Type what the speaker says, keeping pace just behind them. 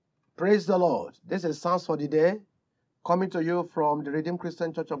Praise the Lord. This is Psalms for the Day, coming to you from the Redeemed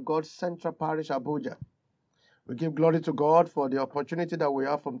Christian Church of God, Central Parish, Abuja. We give glory to God for the opportunity that we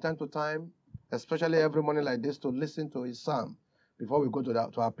have from time to time, especially every morning like this, to listen to His Psalm before we go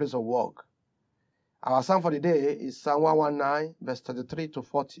to our place of work. Our Psalm for the day is Psalm 119, verse 33 to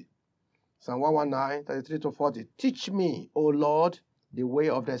 40. Psalm 119, 33 to 40. Teach me, O Lord, the way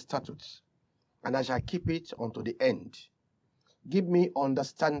of thy statutes, and I shall keep it unto the end. Give me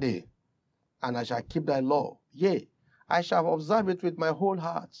understanding, and I shall keep thy law. Yea, I shall observe it with my whole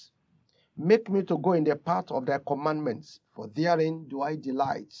heart. Make me to go in the path of thy commandments, for therein do I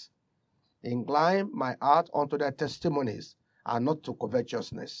delight. Incline my heart unto thy testimonies, and not to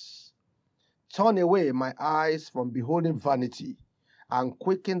covetousness. Turn away my eyes from beholding vanity, and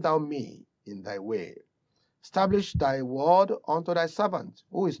quicken thou me in thy way. Establish thy word unto thy servant,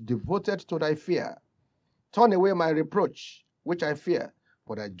 who is devoted to thy fear. Turn away my reproach, which I fear,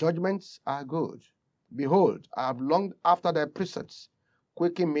 for thy judgments are good. Behold, I have longed after thy precepts.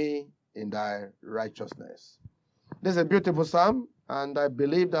 Quicken me in thy righteousness. This is a beautiful psalm, and I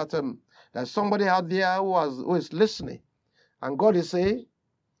believe that there's somebody out there who is listening. And God is saying,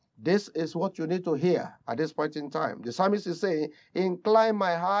 this is what you need to hear at this point in time. The psalmist is saying, incline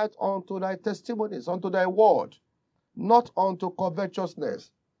my heart unto thy testimonies, unto thy word, not unto covetousness,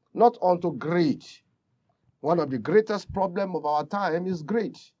 not unto greed. One of the greatest problems of our time is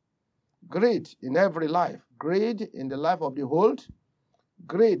greed. Greed in every life. Greed in the life of the old.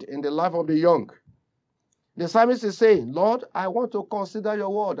 Greed in the life of the young. The psalmist is saying, Lord, I want to consider your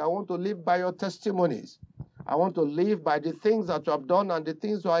word. I want to live by your testimonies. I want to live by the things that you have done and the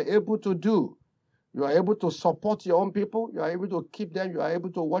things you are able to do. You are able to support your own people. You are able to keep them. You are able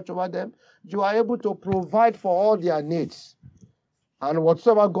to watch over them. You are able to provide for all their needs. And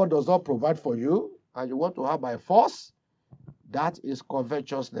whatsoever God does not provide for you, and you want to have by force, that is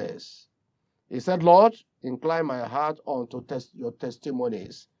covetousness. He said, Lord, incline my heart unto your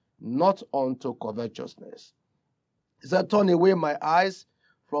testimonies, not unto covetousness. He said, turn away my eyes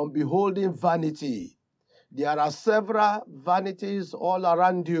from beholding vanity. There are several vanities all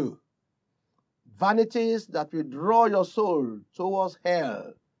around you. Vanities that will draw your soul towards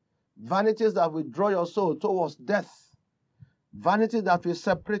hell. Vanities that will draw your soul towards death. Vanity that will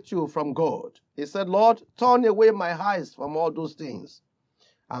separate you from God. He said, Lord, turn away my eyes from all those things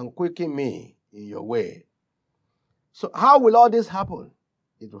and quicken me in your way. So how will all this happen?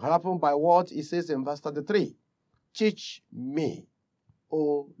 It will happen by what he says in verse 33. Teach me,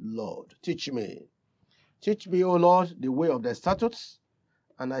 O Lord. Teach me. Teach me, O Lord, the way of thy statutes,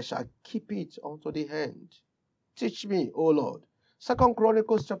 and I shall keep it unto the end. Teach me, O Lord. 2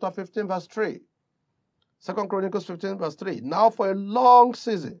 Chronicles chapter 15, verse 3. 2 Chronicles 15, verse 3. Now for a long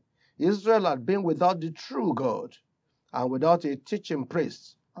season, Israel had been without the true God, and without a teaching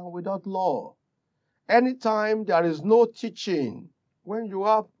priest, and without law. Anytime there is no teaching, when you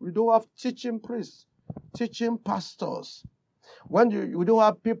don't have teaching priests, teaching pastors, when you don't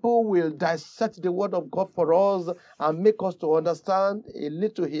have people who will dissect the word of God for us and make us to understand a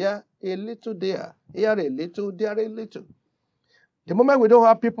little here, a little there, here a little, there a little. The moment we don't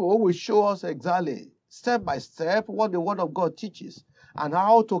have people who will show us exactly, step by step, what the word of God teaches and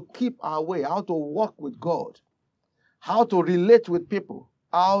how to keep our way, how to walk with God, how to relate with people,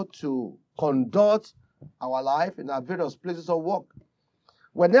 how to conduct our life in our various places of work.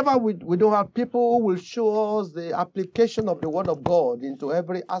 Whenever we don't have people who will show us the application of the word of God into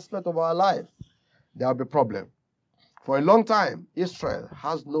every aspect of our life, there will be a problem. For a long time, Israel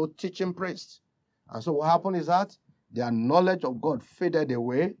has no teaching priest. And so what happened is that their knowledge of God faded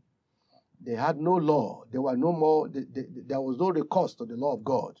away. They had no law. There were no more. There was no recourse to the law of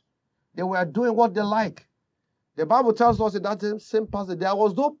God. They were doing what they like. The Bible tells us in that same passage, there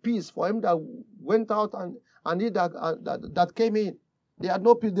was no peace for him that went out and he that came in. They had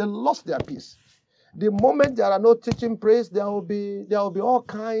no peace. They lost their peace. The moment there are no teaching priests, there will be all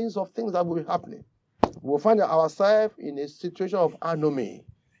kinds of things that will be happening. We'll find ourselves in a situation of anomy.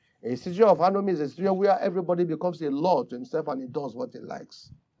 A situation of anomy is a situation where everybody becomes a law to himself and he does what he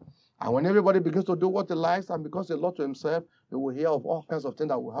likes. And when everybody begins to do what he likes and becomes a law to himself, you will hear of all kinds of things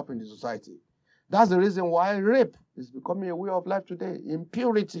that will happen in society. That's the reason why rape is becoming a way of life today.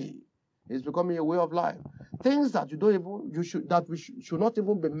 Impurity is becoming a way of life. Things that we should not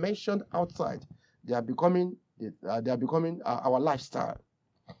even be mentioned outside. They are becoming our lifestyle.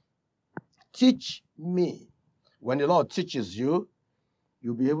 Teach me. When the Lord teaches you,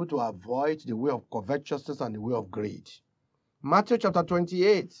 you'll be able to avoid the way of covetousness and the way of greed. Matthew chapter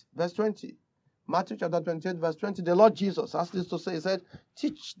 28, verse 20. Matthew chapter 28, verse 20. The Lord Jesus asked this to say, he said,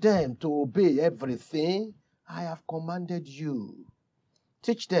 teach them to obey everything I have commanded you.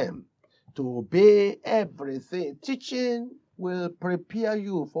 Teach them to obey everything. Teaching will prepare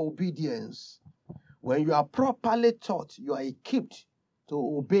you for obedience. When you are properly taught, you are equipped to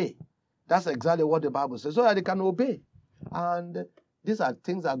obey. That's exactly what the Bible says, so that they can obey. And these are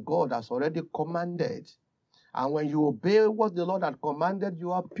things that God has already commanded. And when you obey what the Lord had commanded,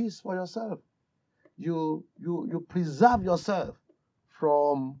 you have peace for yourself. You preserve yourself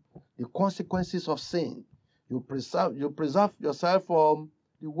from the consequences of sin. You preserve yourself from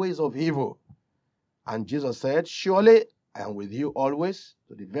the ways of evil. And Jesus said, surely I am with you always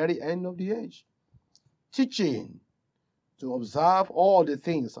to the very end of the age. Teaching to observe all the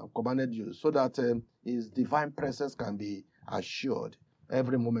things I've commanded you, so that His divine presence can be assured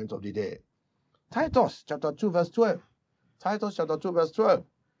every moment of the day. Titus chapter 2 verse 12. Titus chapter 2 verse 12.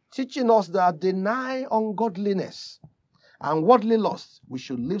 Teaching us that deny ungodliness and worldly lust, we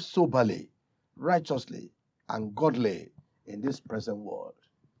should live soberly, righteously, and godly in this present world.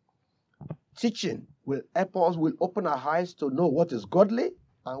 Teaching will help us, will open our eyes to know what is godly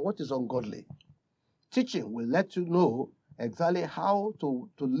and what is ungodly. Teaching will let you know exactly how to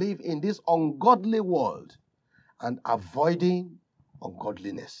live in this ungodly world and avoiding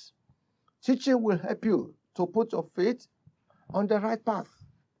ungodliness. Teaching will help you to put your faith on the right path.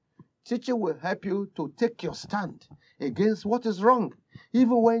 Teaching will help you to take your stand against what is wrong,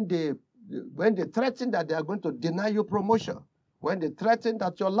 even when they threaten that they are going to deny you promotion, when they threaten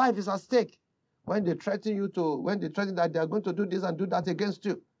that your life is at stake, when they threaten that they are going to do this and do that against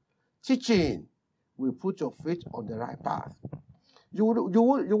you. Teaching will put your faith on the right path. You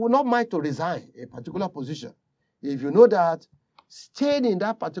will not mind to resign a particular position if you know that staying in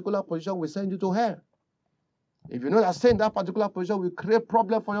that particular position will send you to hell. If you know that staying in that particular position will create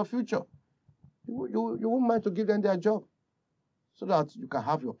problem for your future, you won't mind to give them their job so that you can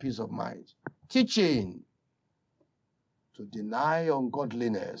have your peace of mind. Teaching to deny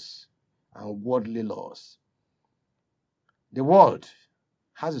ungodliness and worldly laws. The world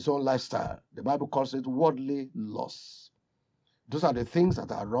has its own lifestyle. The Bible calls it worldly lusts. Those are the things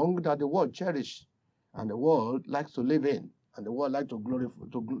that are wrong that the world cherishes and the world likes to live in, and the world likes to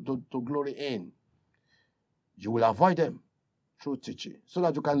glory in. You will avoid them through teaching so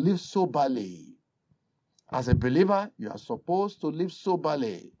that you can live soberly. As a believer, you are supposed to live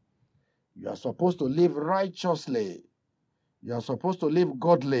soberly. You are supposed to live righteously. You are supposed to live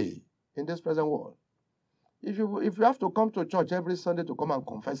godly in this present world. If you have to come to church every Sunday to come and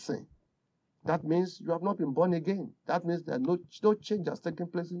confess sin, that means you have not been born again. That means that no change has taken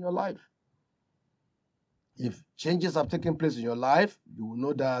place in your life. If changes have taken place in your life, you will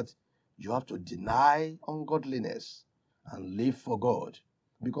know that you have to deny ungodliness and live for God,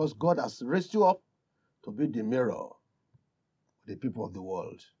 because God has raised you up to be the mirror for the people of the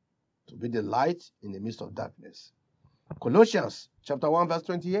world, to be the light in the midst of darkness. Colossians chapter 1 verse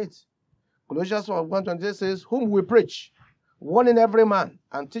 28. Colossians 1:28 says, whom we preach, warning every man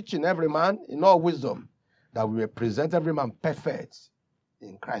and teaching every man in all wisdom, that we may present every man perfect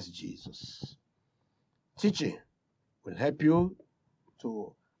in Christ Jesus. Teaching will help you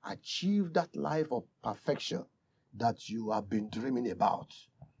to achieve that life of perfection that you have been dreaming about.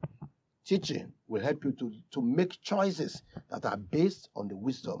 Teaching will help you to make choices that are based on the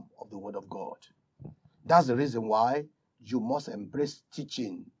wisdom of the Word of God. That's the reason why you must embrace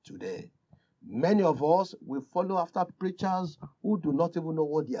teaching today. Many of us will follow after preachers who do not even know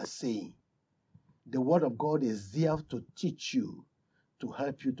what they are saying. The Word of God is there to teach you, to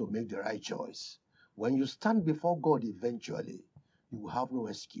help you to make the right choice. When you stand before God eventually, you will have no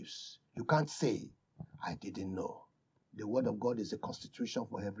excuse. You can't say, I didn't know. The Word of God is a constitution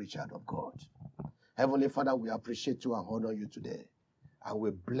for every child of God. Heavenly Father, we appreciate you and honor you today. And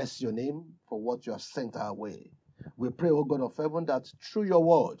we bless your name for what you have sent our way. We pray, O God of heaven, that through your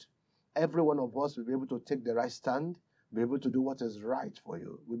word, every one of us will be able to take the right stand, be able to do what is right for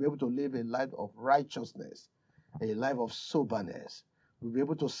you. We'll be able to live a life of righteousness, a life of soberness. We'll be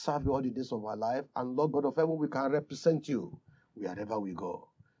able to serve you all the days of our life. And Lord God of heaven, we can represent you wherever we go.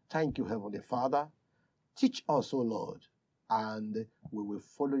 Thank you, Heavenly Father. Teach us, O Lord, and we will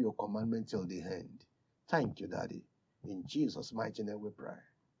follow your commandment till the end. Thank you, Daddy. In Jesus' mighty name we pray.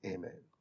 Amen.